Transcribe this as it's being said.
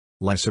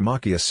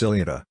Lysimachia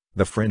ciliata,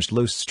 the fringed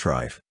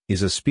loosestrife,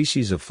 is a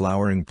species of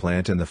flowering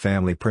plant in the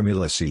family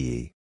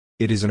Primulaceae.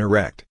 It is an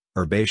erect,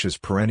 herbaceous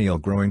perennial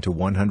growing to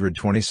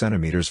 120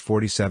 cm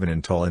 47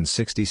 in tall and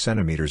 60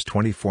 cm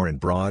 24 in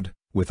broad,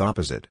 with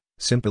opposite,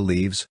 simple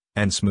leaves,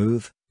 and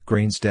smooth,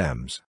 green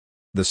stems.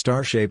 The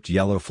star-shaped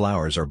yellow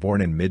flowers are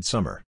born in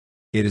midsummer.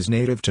 It is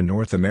native to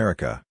North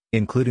America,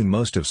 including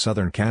most of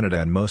southern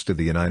Canada and most of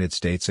the United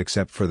States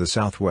except for the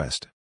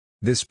southwest.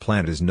 This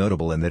plant is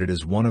notable in that it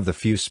is one of the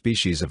few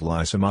species of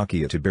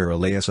Lysimachia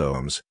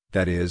tuberolaeosomes,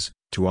 that is,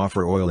 to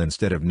offer oil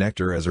instead of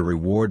nectar as a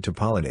reward to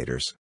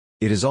pollinators.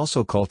 It is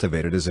also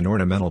cultivated as an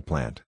ornamental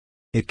plant.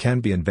 It can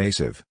be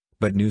invasive,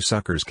 but new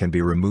suckers can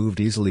be removed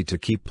easily to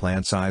keep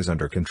plant size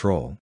under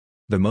control.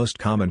 The most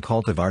common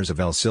cultivars of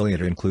L.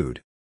 ciliata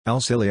include L.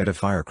 ciliata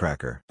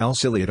firecracker, L.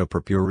 ciliata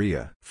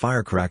purpurea.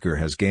 Firecracker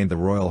has gained the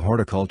Royal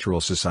Horticultural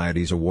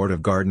Society's Award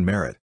of Garden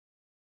Merit.